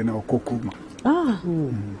no say no cocoa.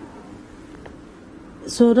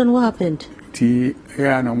 So then what happened?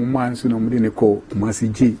 No man soon on the call,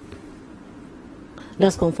 Massy.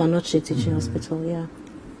 That's confirmed, not teaching hospital, yeah.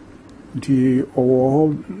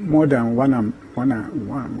 More than one,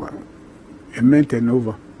 a maintain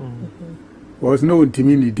over. Was no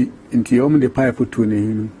timidity until only the pipe to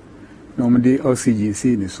him. Normally, oxygen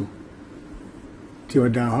seen so.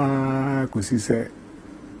 Tioda, because he said,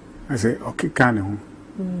 I said, okay, can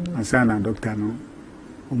I say, doctor, no.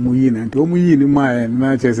 Omuyin and Omuyin in my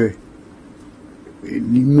match as a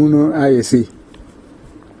Nimuno, I say.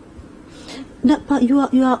 But you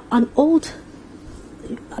are an old.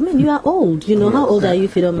 I mean, you are old. You know, how old are you,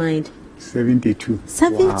 if you don't mind? 72.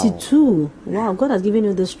 72. Wow, God has given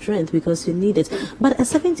you the strength because you need it. But a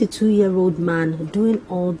 72-year-old man doing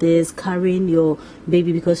all this, carrying your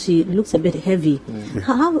baby because she looks a bit heavy.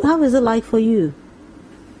 How is it like for you?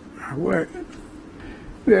 Well,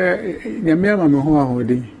 the mama who are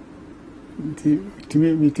holding. To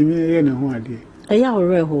me,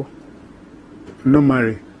 no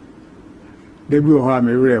marry. They will have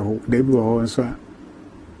me real. They will also.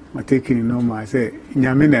 I taking no more. I say,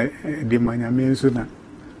 Yamina, the Manyamin sooner.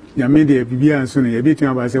 Yamida, Bibian sooner. A bit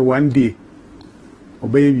about say 1 day. O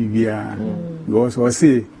baby, you also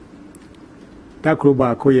see that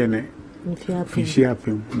crowbar coyene. Fishy up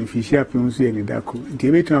him, if you share him, see any dark.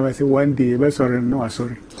 The bit I say 1 day, but sorry, no,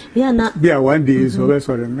 sorry. Yeah, not be a 1 day is over,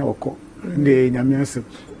 sorry, no.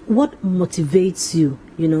 What motivates you?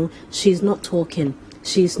 You know, she's not talking,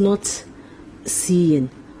 she's not seeing.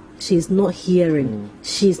 She's not hearing,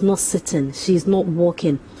 she's not sitting, she's not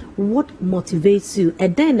walking. What motivates you?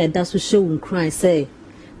 And then that's what show cry say,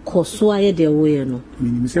 Koswaye de way no.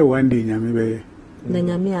 Meaning say 1 day, Yami. Then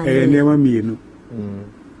never me no.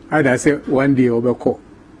 I'd say 1 day over call.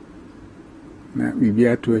 na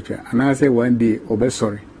bibia to atwa ana say one day obe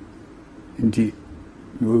sorry nti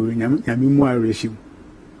nyame mu arehim.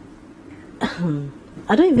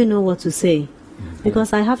 I don't even know what to say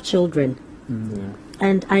because I have children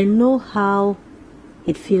and I know how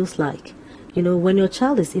it feels like, you know, when your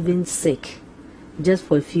child is even sick just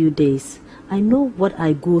for a few days. I know what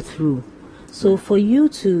I go through. So for you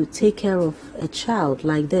to take care of a child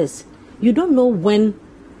like this, you don't know when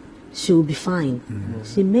she will be fine.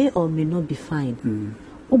 She may or may not be fine.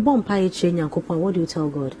 What do you tell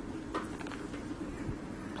God?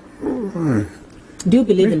 Do you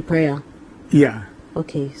believe in prayer? Yeah.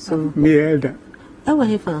 Okay, so me elder.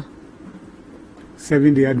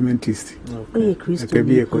 Seventh-day Adventist. Okay.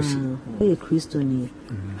 Christian.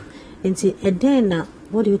 And then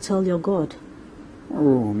what do you tell your God?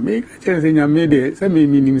 Oh, make a chance in your media. Some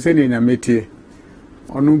meaning sending a métier.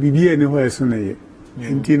 Or no be anywhere sooner.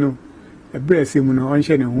 And you know, a breast him on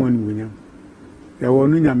shining one William. There were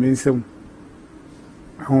no mention.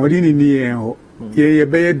 I want in the air. Ye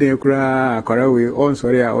bed de cry, Coraway, on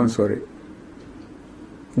sorry.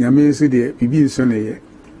 Yamin said, be sonny.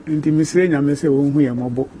 And the Miss Rena say, oh, we are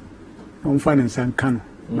mobile. On fun and sun can.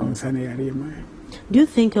 No sunny area. Do you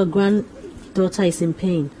think your granddaughter is in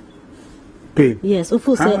pain? Pain? Yes, of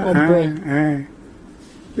course, or bread.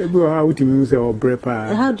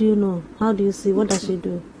 How do you know? How do you see? What does she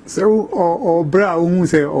do? So, or bra, who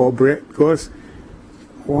say, or bread, because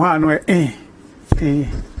one way,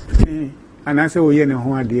 and I say, oh, yeah,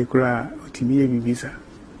 no, I dear cry, to me, visa.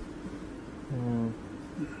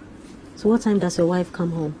 So, what time does your wife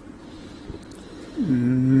come home?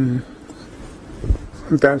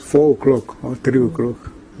 Sometimes 4 o'clock or 3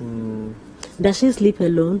 o'clock. Does she sleep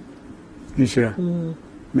alone? Sure.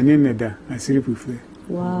 I sleep with her.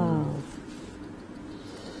 Wow.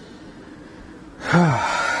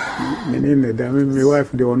 My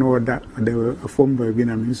wife, they don't know that they were a form by being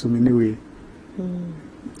in so many ways.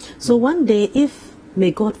 So one day, if,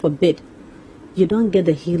 may God forbid, you don't get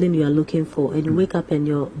the healing you are looking for and you wake up and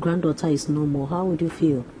your granddaughter is no more, how would you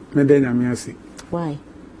feel? Why?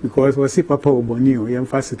 Because we see Papa Obonio, young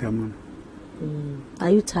fascinating. Are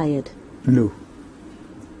you tired? No.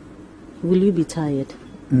 Will you be tired?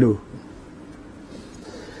 No.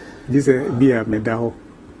 This is be a medal.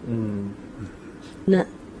 Mr.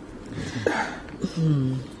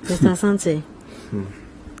 Asante,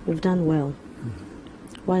 you've done well.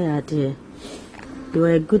 Why are dear? You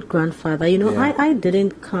are a good grandfather. You know, I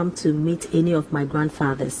didn't come to meet any of my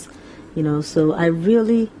grandfathers. You know, so I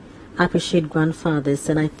really appreciate grandfathers,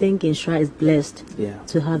 and I think Inshra is blessed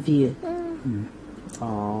to have you.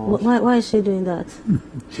 Why is she doing that?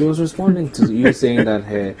 She was responding to you saying that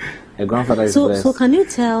her grandfather is blessed. So can you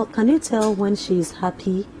tell when she is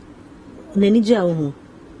happy?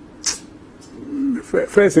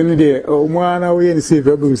 First in the day, oh man, I will see if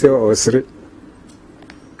I will say or three.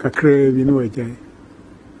 Kakre, you know, Jay.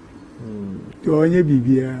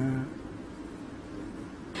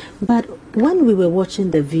 But when we were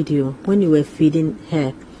watching the video, when you were feeding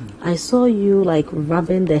her, I saw you like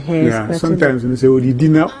rubbing the hair. Yeah, sometimes we say, "Oh, the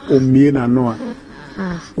dinner, me and Noah,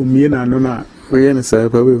 me and Nona." We ain't say,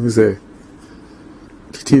 "But we say,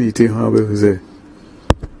 Titi, how we say."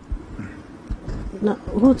 Now,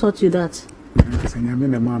 who taught you that?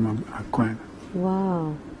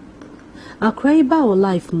 Wow. Akraiba or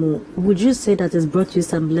life more? Would you say that it's brought you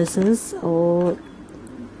some blessings or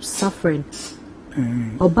suffering?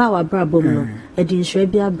 Or bawa brabo no? Edin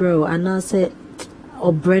shrebia bro, and I say.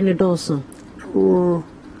 Or Brenny Dawson. Oh,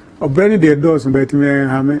 or Brenny de Dawson, but me,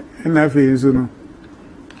 and I feel so. No,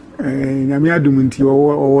 Yamia Dumunti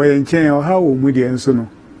or in chain or how would you answer? No,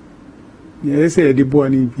 yes, the boy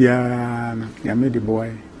in Piana, Yammy the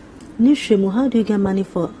boy. Nishimo, how do you get money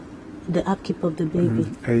for the upkeep of the baby?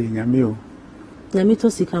 Yamio. Yamito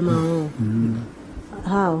Sikama.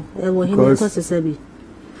 How? Because it's a bit.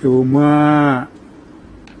 You ma.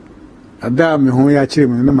 Adam, who ya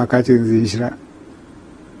chim, no macatching the Ishra.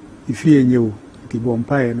 If you knew the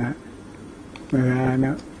bompire, na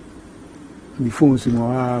the phones in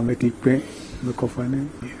our make print, the coffee. No,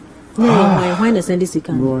 why not send this? You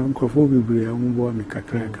can go and crofobia, and go make a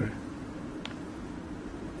cracker.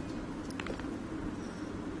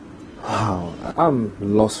 Wow, I'm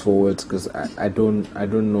lost for words because I don't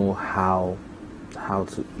know how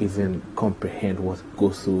to even comprehend what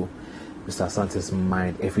goes through Mr. Asante's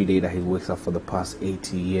mind every day that he wakes up for the past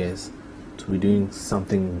 80 years. To be doing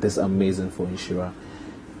something this amazing for Inshira.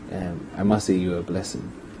 I must say you were a blessing.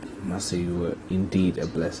 I must say you were indeed a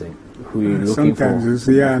blessing. Who are you looking sometimes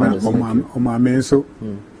for? Sometimes it's my menso.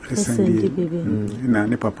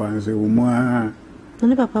 Baby. Papa and say, Uma.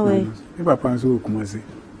 Papa way. Papa and so, Kumasi.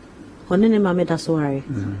 Honene mame that's worry.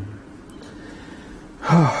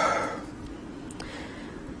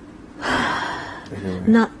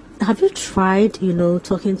 Now, have you tried,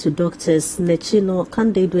 talking to doctors? Nechino,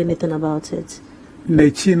 can they do anything about it?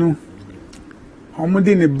 Nechino, I'm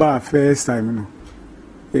in the bar first time,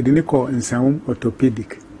 they didn't call in some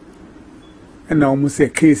orthopedic. And I almost say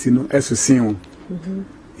case, as a scene.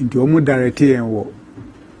 Into almost directly and what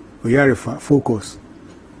we are focus.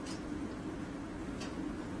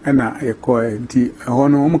 And I call it, I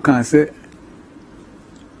want to can say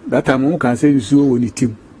that time, can say you saw on the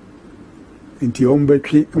team. Into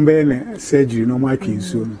umbe surgery no making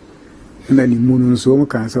soon. And then the moon so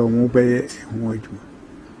cancer mobile.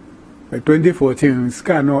 By 2014,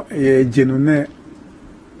 scan no genuine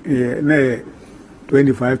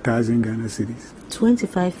 25,000 Ghana cedis.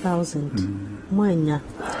 25,000. Mwanya.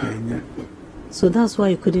 So that's why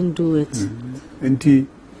you couldn't do it. Until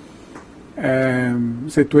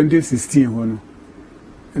say 2016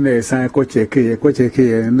 and I sign a coach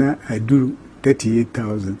and I do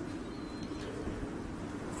 38,000.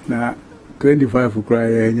 Now 25 for cry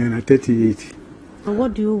and 38. But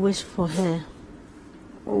what do you wish for her?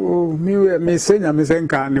 Oh, me saying I'm saying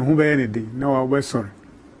can't who be anything. No, I was sorry.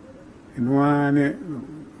 And one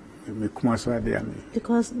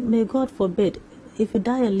because may God forbid, if you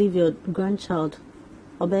die and leave your grandchild,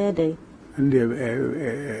 obey a day. And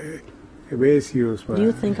very serious. Do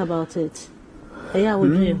you think about it? Yeah, we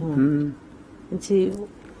do home. Until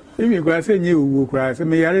if you go say you will cry, say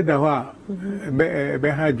me yare da ho be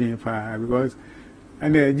hardin fa because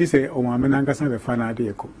and just say o ma me nan kasa be fa na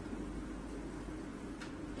de ko.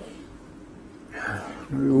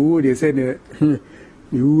 Who they say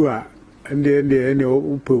you are and then the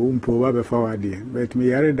umpo be forward, but me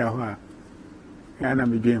yare da ho ya na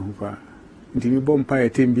me dwen ho fa. Nti mi bom pa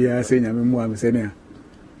etim bia say nya me mu am say na.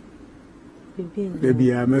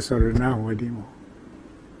 Baby I me sorry na ho di mo.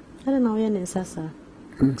 I don't know your name sasa.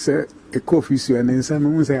 Say a coffee so and then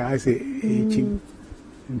some say I say ching.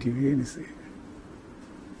 Nti we say.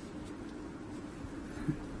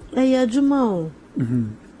 Eh Juma.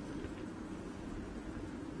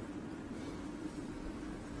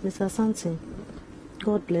 Mr. Santi,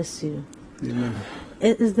 God bless you. Amen.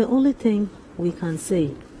 It is the only thing we can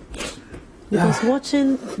say. Because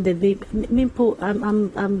watching the baby,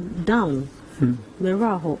 I'm down,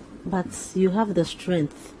 but you have the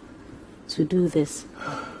strength to do this.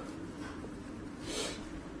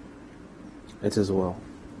 It is well.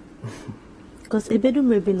 Because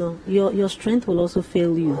your strength will also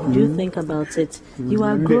fail you. Do you think about it? You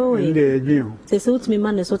are growing. They say to me,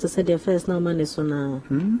 man is what to say their first now, man is so now.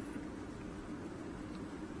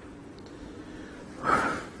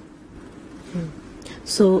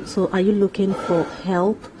 So are you looking for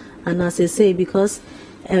help? And as I say, because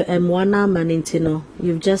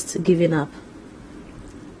you've just given up.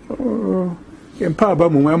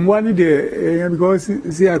 I'm one day because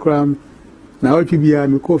see I cram now it be a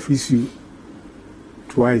coffee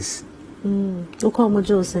twice. What come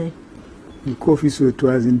Joe say? Coffee so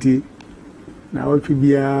twice indeed. Now it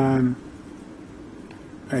be a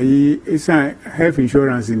it's a health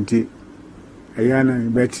insurance indeed.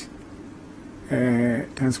 But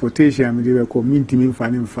transportation they were community me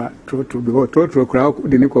fanning fat trotro because trotro crowd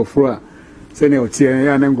the nickel floor. Send out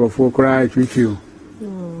here and go for cry with you.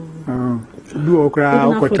 Do okra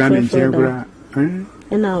okotan nchekura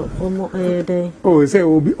now oh say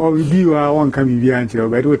obi you are one can be anche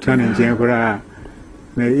but we tran nchekura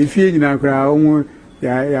na if you na kra omo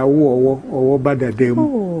ya wo bada dem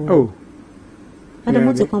oh and the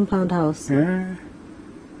multi compound house in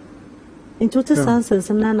total sense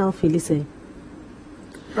now feel say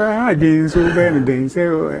I didn't so bad then say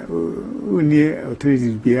uni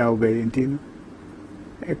authorities be out by intino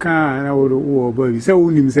I can't know what so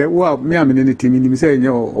him say wow me am in the team him say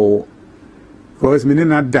no because me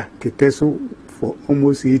not that for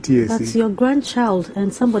almost 8 years. That's your grandchild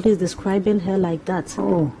and somebody is describing her like that.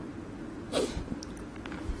 Oh.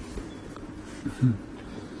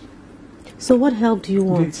 So what help do you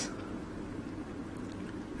want?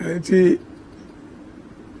 See,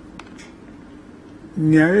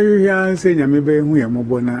 say nyame hu ya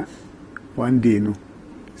mobona one day no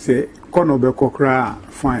say kono be kokra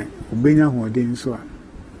fine obenya ho den so a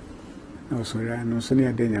no so ra no so ne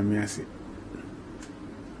ade nyame ase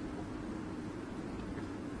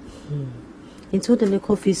into the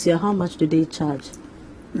local fees here, how much do they charge?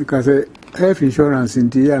 Because health insurance in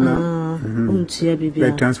Tiana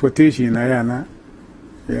the transportation ayana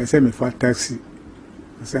ya say me for taxi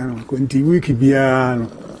sana konti wiki bia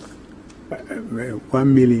 1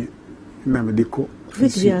 million na me deko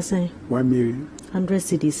which we are saying 1 million 100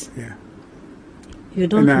 cedis. Yeah. You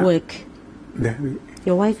don't work.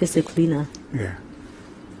 Your wife is a cleaner. Yeah.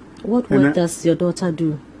 What work does your daughter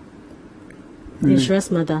do? Insurance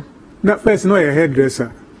mother. No, first, no, a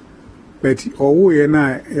hairdresser. But you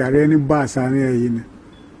na any bus and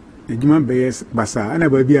a human base basa, and a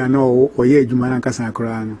baby I know, or ye human and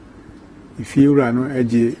Casan. If you run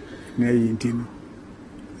edgy, nay, intino.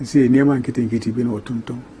 I see near man getting kitty bin or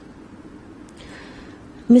tuntum.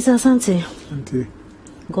 Miss Asante,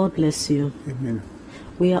 God bless you. Amen.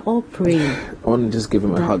 We are all praying. I want to just give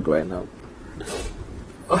him a hug right now.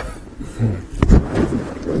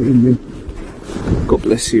 Amen. God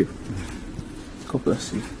bless you. God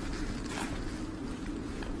bless you.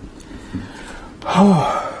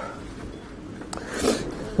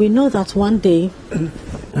 We know that one day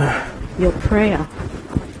your prayer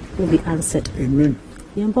will be answered. Amen.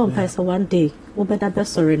 One day,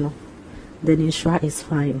 then Inshra is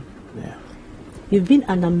fine. Yeah. You've been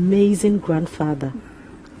an amazing grandfather.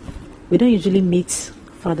 We don't usually meet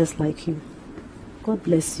fathers like you. God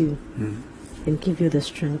bless you and give you the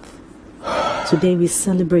strength. Today we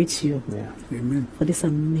celebrate you for this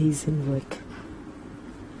amazing work.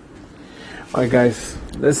 Alright guys,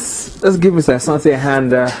 let's give Mr. Asante a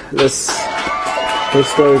hand. His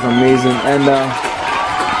story is amazing, and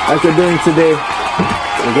like we're doing today,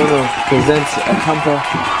 we're going to present a hamper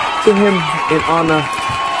to him in honor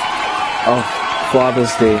of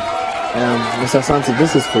Father's Day. Mr. Asante,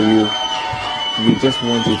 this is for you. We just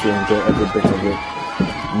want you to enjoy every bit of it.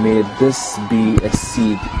 May this be a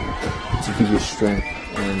seed to give you strength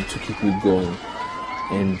and to keep you going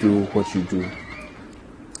and do what you do.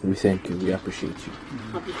 We thank you. We appreciate you.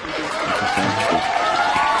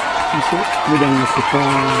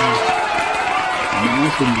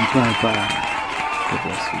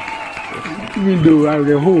 Even though I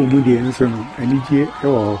the whole movie and so on, and it's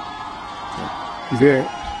here,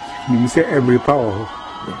 you say every power.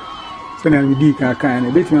 So now we did a kind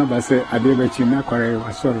of bit of say, I did bet you not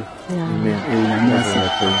correct. Sorry.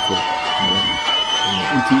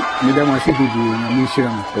 Madam, I should do a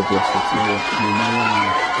mission.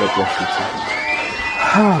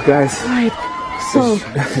 Oh, guys. Right. So,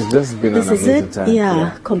 this has been an amazing time.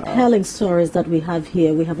 Yeah, compelling stories that we have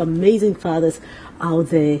here. We have amazing fathers out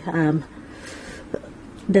there.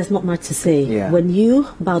 There's not much to say. Yeah. When you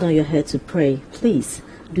bow down your head to pray, please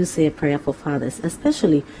do say a prayer for fathers,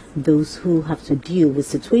 especially those who have to deal with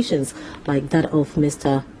situations like that of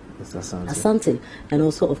Mr. Asante, and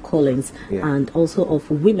also of Collins, and also of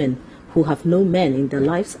women who have no men in their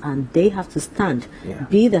lives, and they have to stand,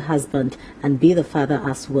 be the husband and be the father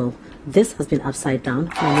as well. This has been Upside Down.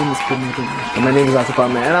 My name is Frema. And my name is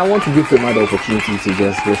Kwamina, and I want to give Frema the opportunity to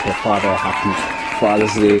just wish her father a happy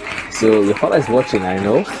Father's Day. So your father is watching, I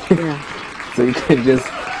know. Yeah. So you can just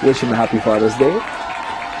wish him a happy Father's Day.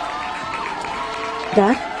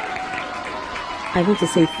 Dad, I want to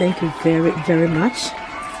say thank you very, very much.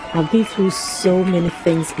 I've been through so many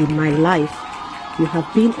things in my life. You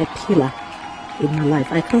have been a pillar in my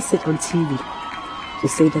life. I can't sit on TV to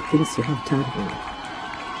say the things you have done.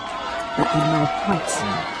 But in my heart,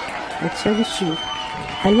 I cherish you.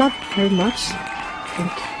 I love you very much.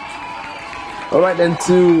 Thank you. All right, then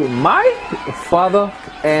to my father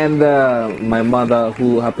and my mother,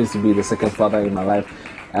 who happens to be the second father in my life,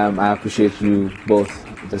 I appreciate you both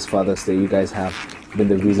this Father's Day. You guys have been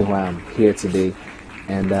the reason why I'm here today.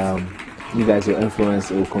 And you guys, your influence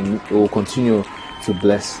will continue to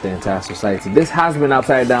bless the entire society. This has been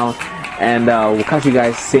Upside Down, and we'll catch you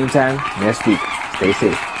guys same time next week. Stay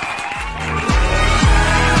safe.